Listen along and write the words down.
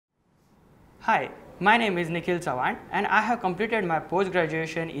Hi, my name is Nikhil Chavan and I have completed my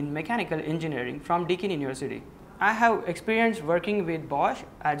post-graduation in mechanical engineering from Deakin University. I have experience working with Bosch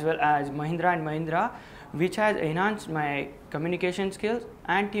as well as Mahindra and Mahindra, which has enhanced my communication skills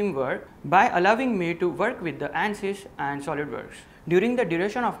and teamwork by allowing me to work with the ANSYS and SolidWorks. During the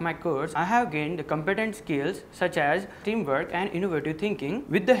duration of my course, I have gained the competent skills such as teamwork and innovative thinking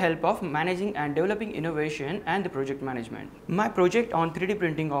with the help of managing and developing innovation and the project management. My project on 3D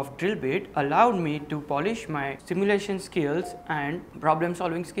printing of drill bit allowed me to polish my simulation skills and problem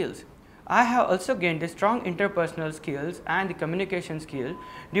solving skills. I have also gained the strong interpersonal skills and the communication skill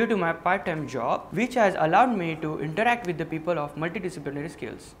due to my part-time job, which has allowed me to interact with the people of multidisciplinary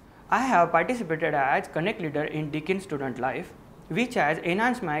skills. I have participated as Connect Leader in Deakin Student Life, which has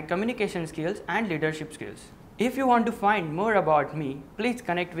enhanced my communication skills and leadership skills. If you want to find more about me, please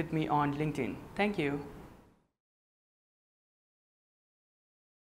connect with me on LinkedIn. Thank you.